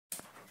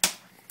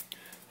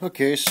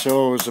Okay,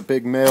 so it was a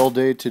big mail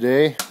day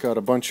today. Got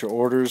a bunch of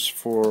orders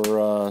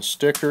for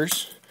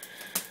stickers.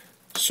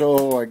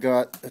 So I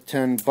got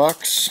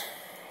 $10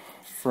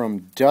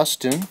 from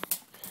Dustin,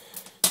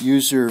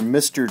 user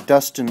Mr.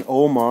 Dustin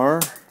Omar,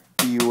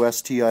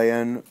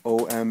 Bustinomar.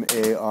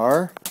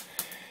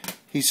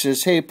 He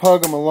says, "Hey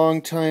Pug, I'm a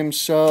long-time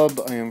sub.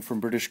 I am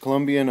from British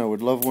Columbia and I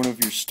would love one of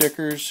your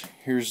stickers.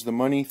 Here's the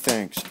money.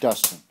 Thanks,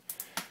 Dustin."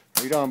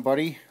 Right on,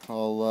 buddy.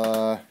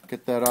 I'll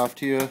get that off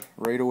to you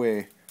right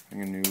away. I'm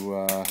going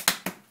to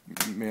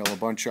mail a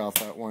bunch off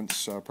at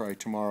once, probably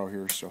tomorrow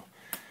here, so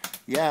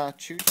yeah,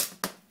 shoot.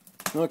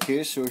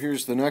 Okay, so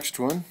here's the next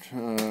one.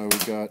 We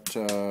got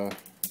a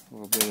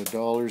little bit of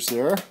dollars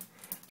there.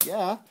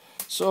 Yeah,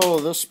 so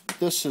this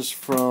is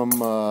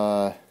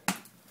from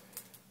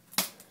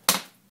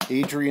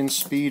Adrian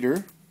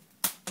Speeder.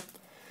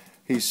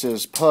 He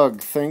says,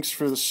 "Pug, thanks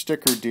for the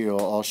sticker deal.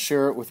 I'll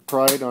share it with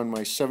pride on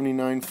my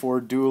 79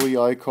 Ford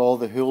Dually I call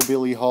the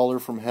Hillbilly Hauler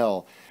from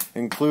Hell.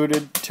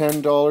 Included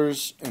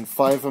 $10 and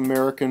 $5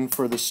 American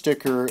for the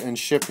sticker and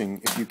shipping.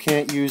 If you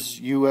can't use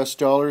US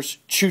dollars,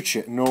 chooch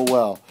it, no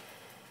well."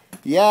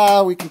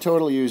 Yeah, we can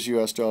totally use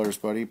US dollars,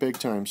 buddy, big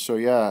time. So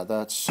yeah,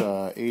 that's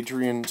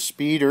Adrian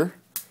Speeder.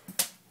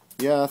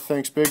 Yeah,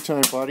 thanks big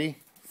time, buddy.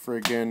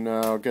 Friggin'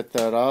 I'll get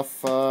that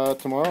off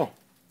tomorrow.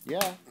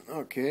 Yeah.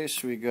 Okay,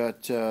 so we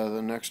got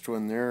the next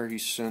one there. He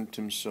sent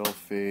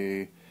himself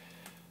a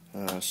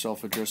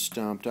self-addressed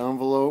stamped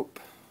envelope.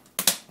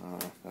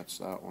 That's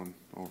that one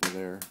over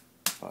there.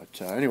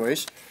 But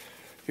anyways,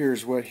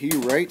 here's what he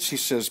writes. He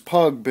says,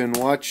 "Pug, been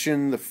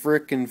watching the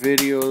frickin'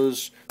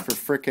 videos for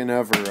frickin'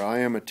 ever. I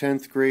am a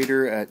 10th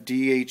grader at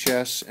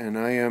DHS, and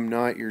I am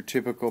not your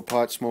typical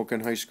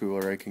pot-smoking high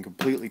schooler. I can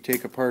completely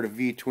take apart a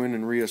V-twin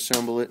and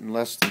reassemble it in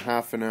less than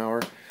half an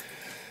hour.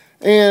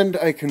 And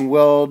I can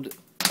weld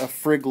a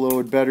frig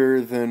load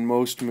better than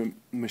most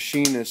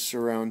machinists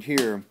around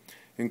here.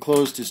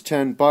 Enclosed is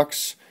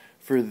 $10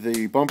 for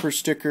the bumper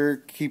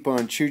sticker. Keep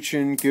on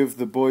choochin'. Give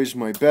the boys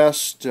my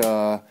best.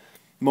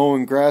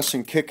 Mowing grass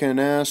and kicking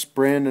ass.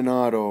 Brandon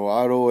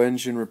Auto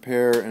engine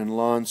repair and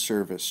lawn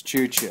service.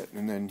 Chooch it."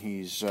 And then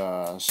he's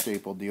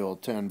stapled the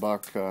old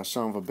 $10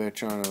 son of a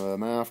bitch onto the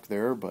mask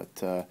there.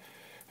 But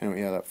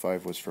anyway, yeah, that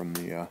 5 was from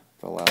the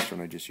last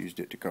one. I just used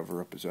it to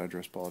cover up his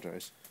address.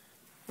 Apologize.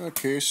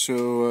 Okay,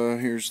 so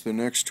here's the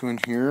next one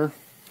here.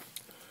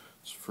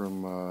 It's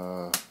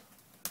from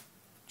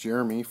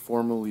Jeremy,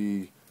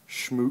 formerly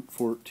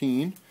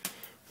Schmoot14.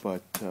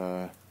 But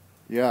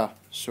yeah,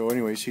 so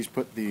anyways, he's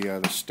put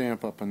the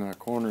stamp up in that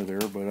corner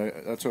there,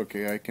 but that's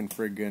okay. I can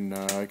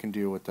I can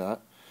deal with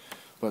that.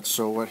 But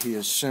so what he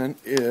has sent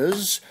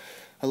is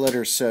a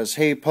letter. Says,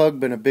 "Hey Pug,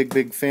 been a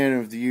big fan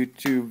of the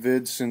YouTube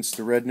vids since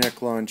the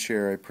Redneck Lawn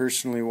Chair. I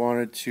personally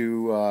wanted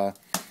to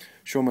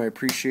show my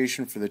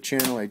appreciation for the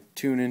channel I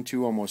tune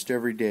into almost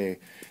every day.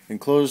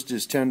 Enclosed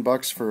is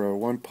 $10 for a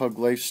One Pug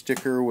Life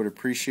sticker. Would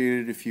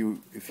appreciate it if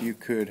you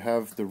could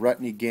have the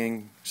Rutney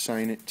gang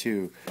sign it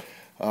too.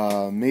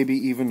 Maybe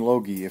even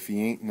Logie if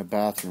he ain't in the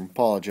bathroom.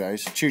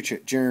 Apologize. Chooch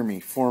it,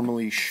 Jeremy,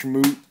 formerly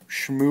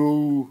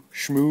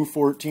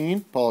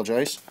Shmoo14.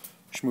 Apologize.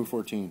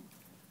 Shmoo14.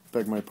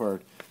 Beg my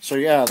pardon." So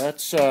yeah,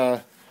 that's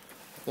the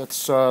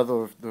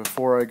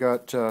 4 I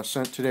got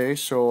sent today.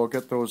 So I'll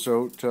get those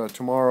out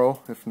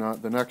tomorrow, if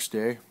not the next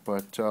day.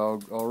 But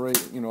I'll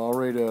write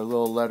a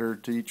little letter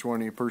to each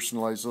one of you,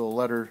 personalized little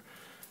letter.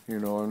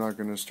 I'm not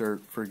going to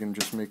start friggin'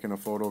 just making a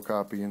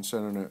photocopy and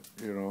sending it,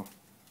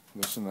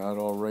 this and that.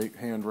 I'll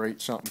hand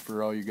write something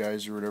for all you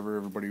guys or whatever,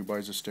 everybody who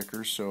buys a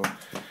sticker. So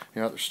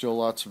yeah, there's still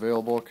lots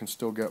available. Can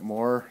still get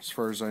more as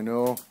far as I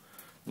know,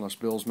 unless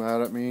Bill's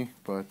mad at me.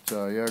 But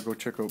yeah, go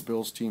check out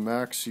Bill's Team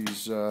Max.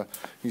 He's the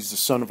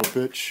son of a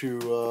bitch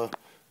who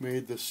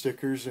made the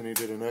stickers, and he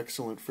did an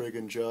excellent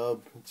friggin'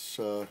 job. It's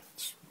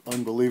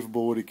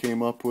unbelievable what he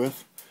came up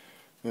with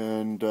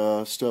and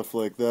stuff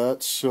like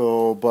that.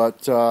 So,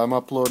 but I'm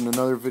uploading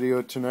another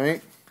video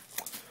tonight.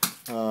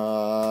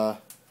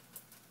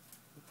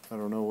 I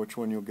don't know which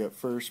one you'll get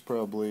first.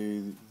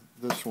 Probably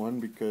this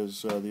one,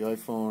 because the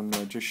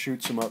iPhone just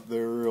shoots them up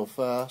there real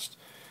fast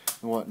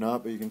and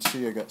whatnot. But you can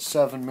see I got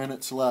 7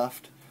 minutes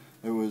left.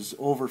 It was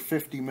over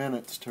 50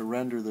 minutes to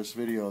render this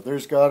video.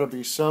 There's got to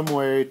be some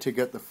way to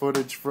get the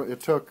footage. It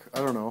took, I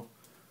don't know,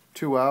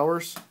 2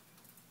 hours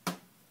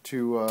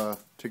to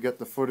get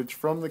the footage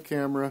from the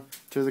camera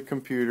to the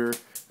computer,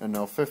 and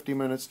now 50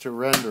 minutes to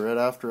render it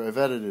after I've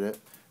edited it.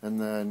 And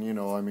then,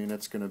 I mean,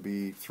 it's going to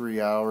be 3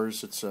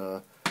 hours. It's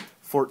a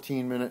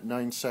 14-minute,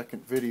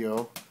 9-second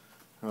video.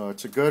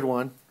 It's a good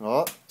one.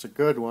 Oh, it's a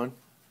good one.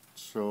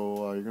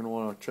 So you're going to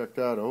want to check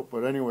that out.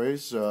 But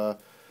anyways,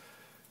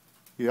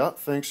 yeah,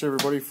 thanks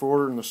everybody for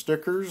ordering the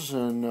stickers,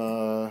 and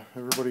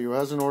everybody who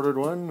hasn't ordered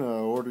one,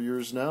 order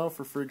yours now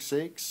for frig's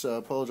sakes.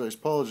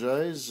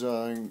 Apologize.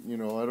 I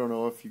don't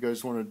know if you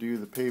guys want to do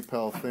the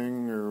PayPal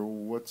thing or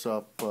what's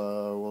up.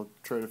 We'll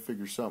try to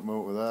figure something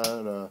out with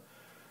that.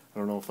 I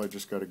don't know if I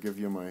just got to give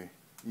you my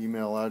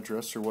email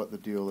address or what the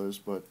deal is,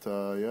 but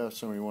yeah, if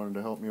somebody wanted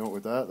to help me out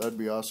with that, that'd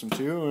be awesome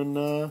too.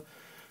 And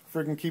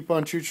Friggin' keep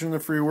on chooching in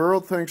the free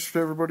world. Thanks to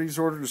everybody who's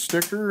ordered a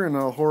sticker, and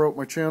I'll whore out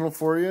my channel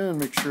for you and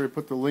make sure I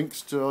put the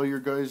links to all your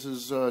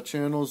guys'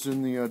 channels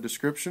in the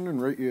description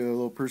and write you a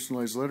little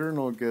personalized letter, and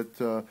I'll get,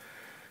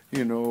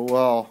 you know,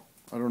 well,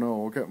 I don't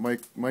know, I'll get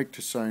Mike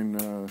to sign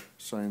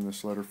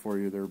this letter for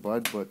you there,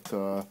 bud, but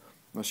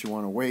unless you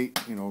want to wait,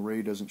 you know,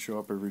 Ray doesn't show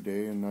up every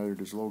day, and neither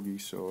does Logie,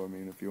 so, I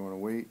mean, if you want to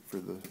wait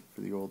for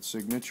the old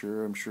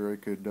signature, I'm sure I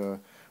could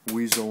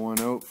weasel one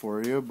out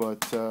for you,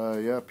 but,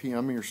 yeah,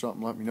 PM me or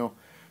something, let me know.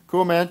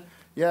 Cool, man.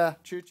 Yeah,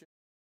 choo-choo.